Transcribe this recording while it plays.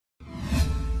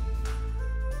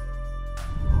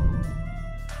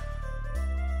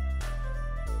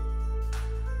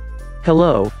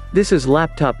Hello, this is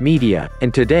Laptop Media,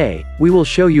 and today, we will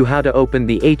show you how to open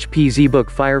the HP ZBook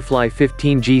Firefly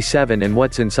 15G7 and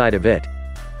what's inside of it.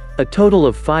 A total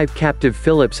of 5 captive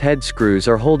Phillips head screws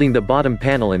are holding the bottom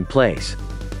panel in place.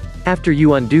 After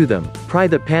you undo them, pry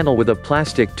the panel with a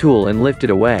plastic tool and lift it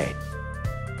away.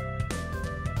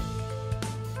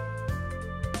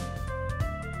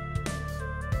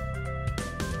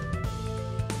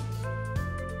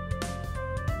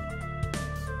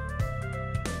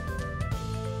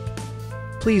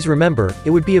 Please remember, it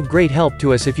would be of great help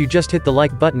to us if you just hit the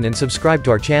like button and subscribe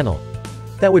to our channel.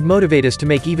 That would motivate us to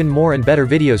make even more and better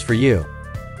videos for you.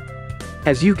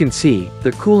 As you can see,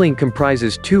 the cooling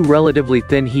comprises 2 relatively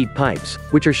thin heat pipes,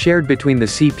 which are shared between the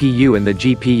CPU and the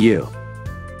GPU.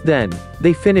 Then,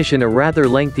 they finish in a rather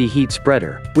lengthy heat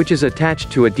spreader, which is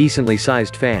attached to a decently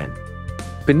sized fan.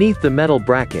 Beneath the metal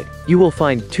bracket, you will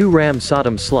find 2 RAM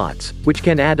SODIMM slots, which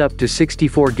can add up to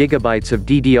 64 GB of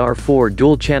DDR4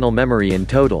 dual-channel memory in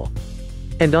total.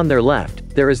 And on their left,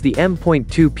 there is the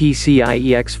M.2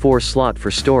 PCIe X4 slot for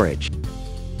storage.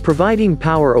 Providing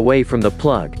power away from the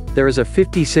plug, there is a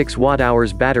 56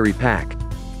 Wh battery pack.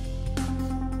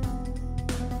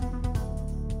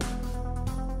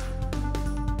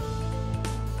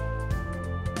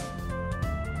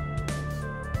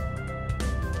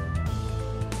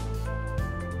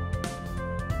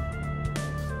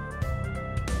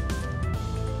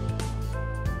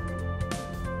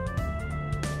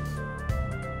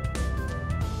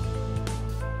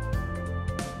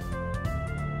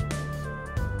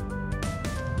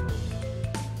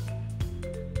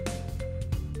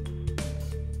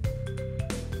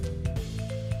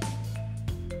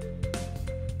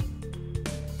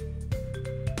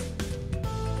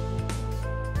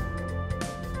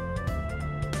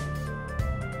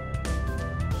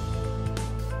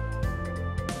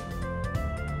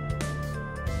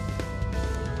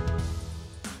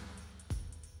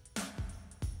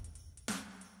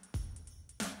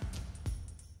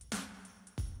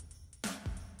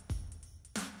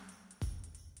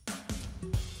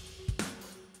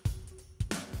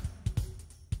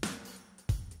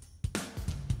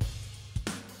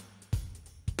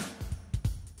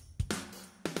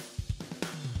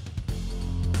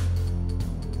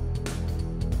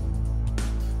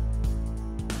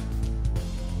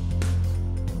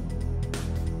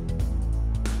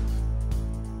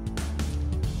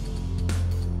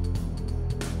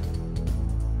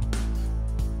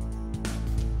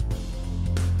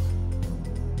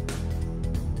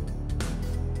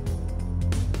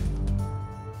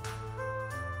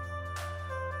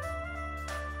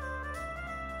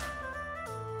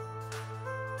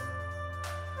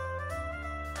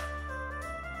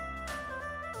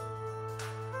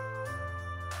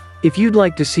 If you'd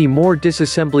like to see more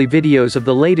disassembly videos of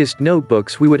the latest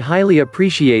notebooks, we would highly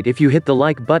appreciate if you hit the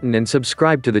like button and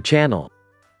subscribe to the channel.